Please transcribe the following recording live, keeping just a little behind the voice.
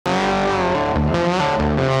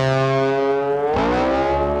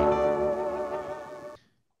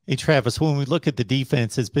Hey, Travis, when we look at the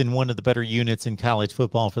defense, it's been one of the better units in college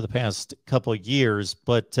football for the past couple of years,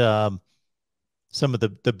 but some of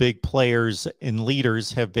the big players and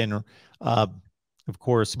leaders have been, of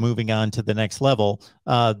course, moving on to the next level.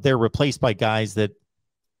 They're replaced by guys that,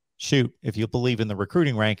 shoot, if you believe in the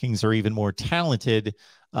recruiting rankings, are even more talented.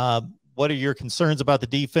 What are your concerns about the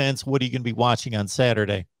defense? What are you going to be watching on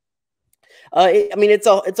Saturday? I mean, it's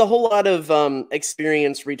a whole lot of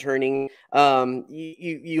experience returning.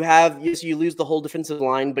 You lose the whole defensive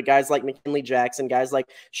line, but guys like McKinnley Jackson, guys like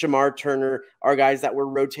Shemar Turner are guys that were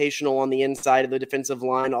rotational on the inside of the defensive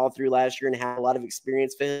line all through last year and have a lot of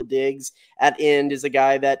experience. Phil Diggs at end is a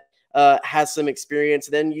guy that has some experience.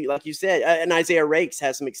 Then you, like you said, and Isaiah Rakes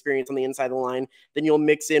has some experience on the inside of the line. Then you'll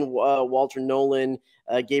mix in Walter Nolen,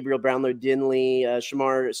 Gabriel Brownlow-Dindy,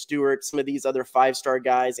 Shemar Stewart, some of these other five-star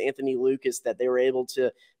guys, Anthony Lucas, that they were able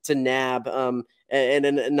to nab,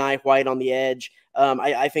 and Nye White on the edge.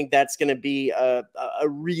 I think that's going to be a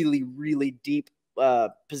really, really deep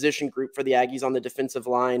position group for the Aggies on the defensive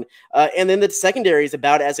line. And then the secondary is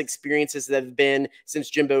about as experienced as they've been since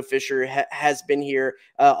Jimbo Fisher has been here,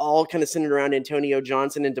 all kind of centered around Antonio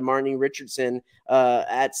Johnson and DeMarni Richardson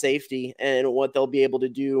at safety and what they'll be able to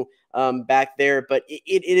do back there. But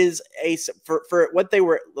it is for what they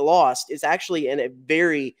were lost is actually in a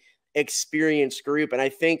very experienced group. And I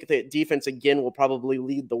think that defense, again, will probably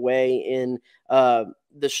lead the way in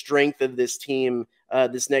the strength of this team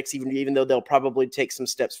this next, even though they'll probably take some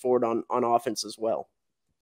steps forward on offense as well.